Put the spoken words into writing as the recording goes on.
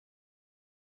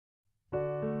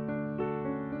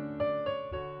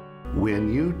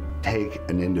When you take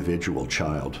an individual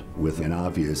child with an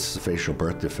obvious facial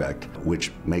birth defect,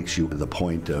 which makes you the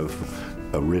point of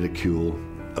ridicule,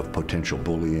 of potential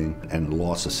bullying, and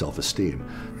loss of self-esteem,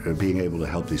 being able to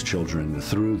help these children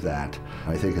through that,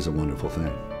 I think is a wonderful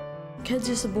thing. Kids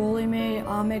used to bully me,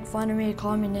 make fun of me,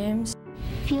 call me names.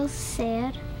 I feel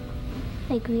sad,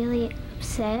 like really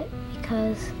upset,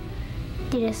 because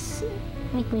they just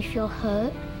make me feel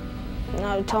hurt.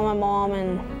 I would tell my mom,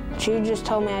 and she would just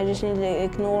tell me I just need to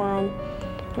ignore them.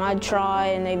 And I'd try,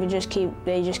 and they just keep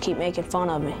making fun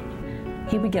of me.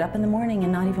 He would get up in the morning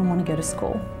and not even want to go to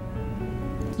school.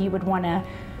 You would want to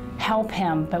help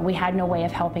him, but we had no way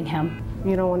of helping him.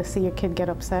 You don't want to see your kid get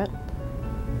upset.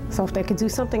 So if they could do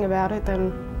something about it,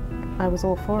 then I was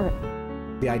all for it.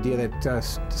 The idea that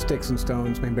sticks and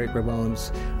stones may break their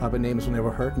bones, but names will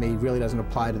never hurt me really doesn't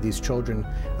apply to these children.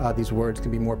 These words can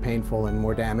be more painful and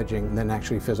more damaging than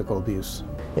actually physical abuse.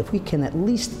 If we can at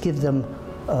least give them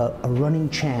a running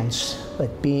chance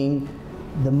at being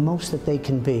the most that they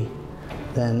can be,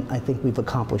 then I think we've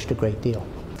accomplished a great deal.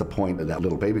 The point that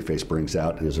little babyface brings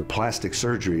out is that plastic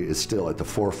surgery is still at the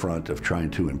forefront of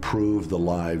trying to improve the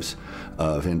lives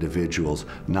of individuals,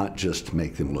 not just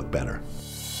make them look better.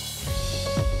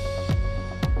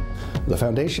 The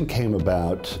foundation came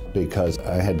about because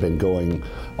I had been going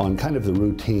on kind of the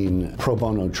routine pro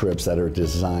bono trips that are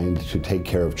designed to take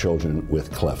care of children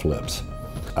with cleft lips.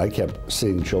 I kept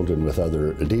seeing children with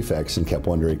other defects and kept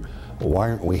wondering, why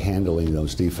aren't we handling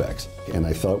those defects? And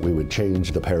I thought we would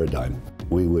change the paradigm.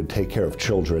 We would take care of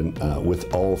children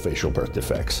with all facial birth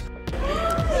defects.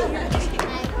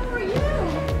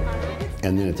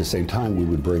 And then at the same time, we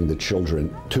would bring the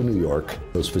children to New York.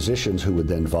 Those physicians who would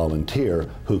then volunteer,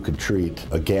 who could treat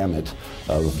a gamut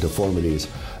of deformities,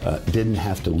 didn't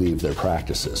have to leave their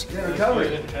practices.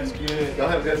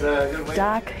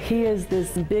 Doc, he is this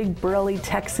big, burly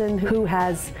Texan who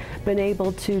has been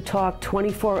able to talk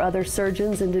 24 other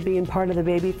surgeons into being part of the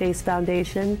Babyface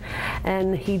Foundation,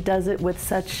 and he does it with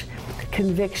such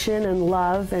conviction and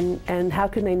love, and how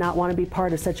can they not want to be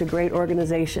part of such a great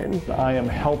organization? I am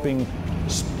helping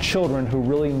children who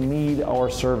really need our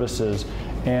services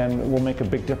and will make a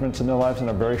big difference in their lives in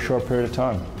a very short period of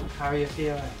time. How are you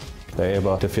feeling? They're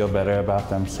able to feel better about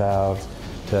themselves,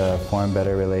 to form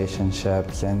better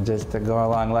relationships, and just to go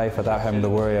along life without having to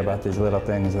worry about these little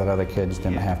things that other kids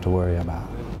didn't have to worry about.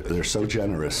 They're so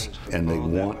generous and they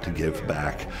want to give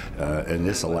back, and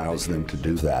this allows them to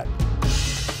do that.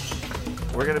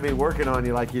 We're going to be working on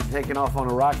you like you're taking off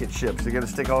on a rocket ship. So you're going to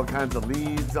stick all kinds of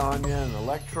leads on you and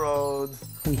electrodes.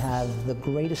 We have the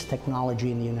greatest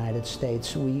technology in the United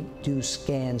States. We do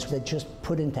scans that just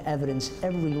put into evidence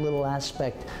every little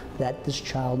aspect that this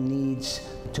child needs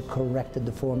to correct the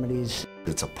deformities.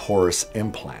 It's a porous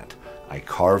implant. I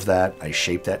carve that, I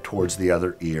shape that towards the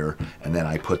other ear, and then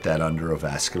I put that under a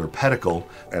vascular pedicle,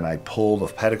 and I pull the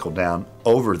pedicle down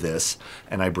over this,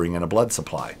 and I bring in a blood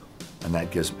supply. And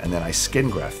then I skin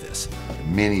graft this.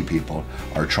 Many people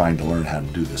are trying to learn how to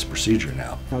do this procedure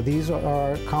now. Now, these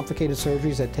are complicated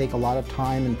surgeries that take a lot of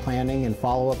time and planning and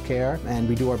follow-up care, and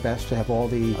we do our best to have all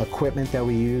the equipment that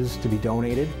we use to be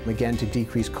donated, again, to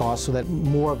decrease costs so that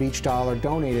more of each dollar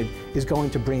donated is going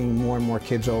to bring more and more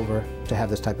kids over to have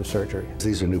this type of surgery.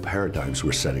 These are new paradigms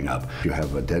we're setting up. You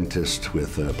have a dentist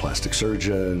with a plastic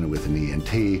surgeon, with an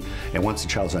ENT, and once the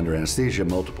child's under anesthesia,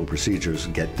 multiple procedures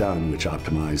get done which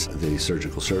optimize the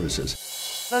surgical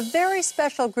services. A very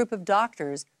special group of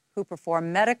doctors who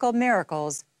perform medical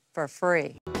miracles for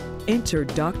free. Enter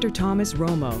Dr. Thomas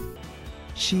Romo.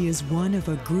 She is one of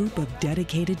a group of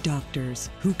dedicated doctors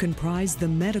who comprise the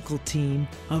medical team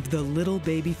of the Little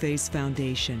Babyface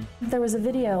Foundation. There was a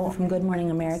video from Good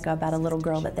Morning America about a little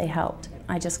girl that they helped.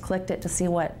 I just clicked it to see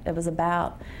what it was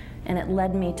about, and it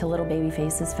led me to Little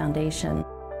Babyface's Foundation.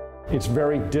 It's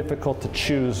very difficult to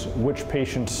choose which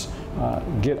patients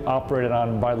get operated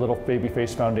on by Little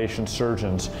Babyface Foundation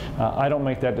surgeons. I don't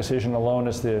make that decision alone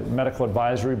as the medical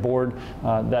advisory board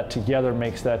that together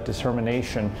makes that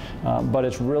determination, but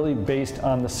it's really based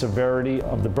on the severity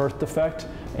of the birth defect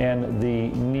and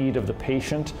the need of the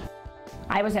patient.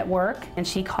 I was at work and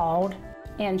she called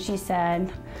and she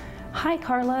said, "Hi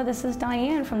Carla, this is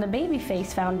Diane from the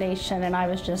Babyface Foundation," and I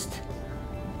was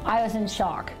in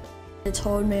shock. They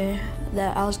told me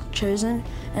that I was chosen,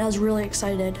 and I was really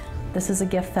excited. This is a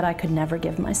gift that I could never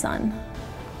give my son.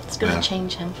 It's going to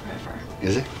change him forever.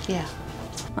 Is it? Yeah.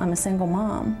 I'm a single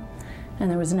mom, and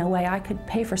there was no way I could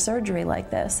pay for surgery like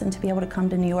this, and to be able to come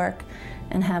to New York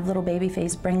and have Little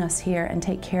Babyface bring us here and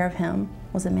take care of him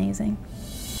was amazing.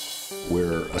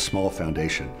 We're a small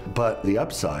foundation, but the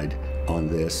upside on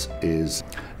this is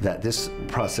that this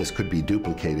process could be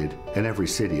duplicated in every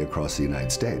city across the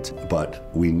United States.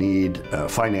 But we need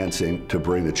financing to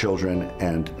bring the children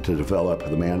and to develop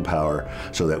the manpower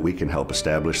so that we can help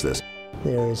establish this.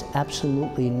 There is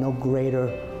absolutely no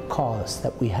greater cause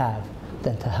that we have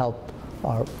than to help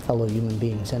our fellow human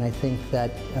beings, and I think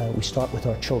that we start with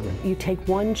our children. You take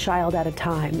one child at a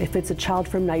time. If it's a child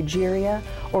from Nigeria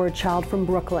or a child from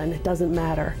Brooklyn, it doesn't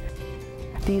matter.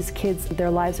 These kids,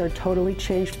 their lives are totally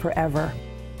changed forever.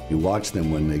 You watch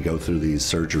them when they go through these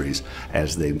surgeries,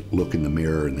 as they look in the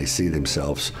mirror and they see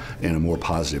themselves in a more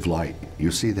positive light. You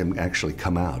see them actually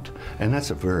come out, and that's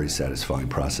a very satisfying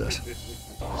process.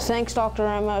 Thanks, Dr.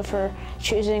 Emma, for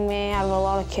choosing me out of a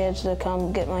lot of kids to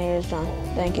come get my ears done.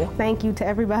 Thank you. Thank you to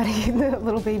everybody in the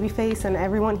Little Baby Face, and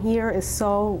everyone here is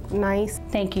so nice.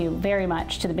 Thank you very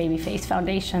much to the Baby Face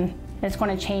Foundation. It's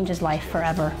going to change his life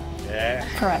forever. Yeah.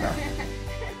 Forever.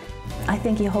 I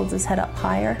think he holds his head up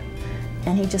higher,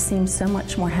 and he just seems so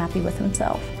much more happy with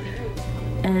himself.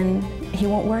 And he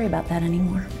won't worry about that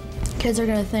anymore. Kids are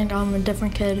going to think I'm a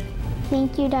different kid.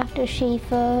 Thank you, Dr.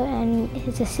 Schaefer and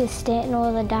his assistant and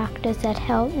all the doctors that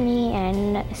helped me,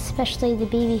 and especially the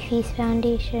Baby Face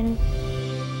Foundation.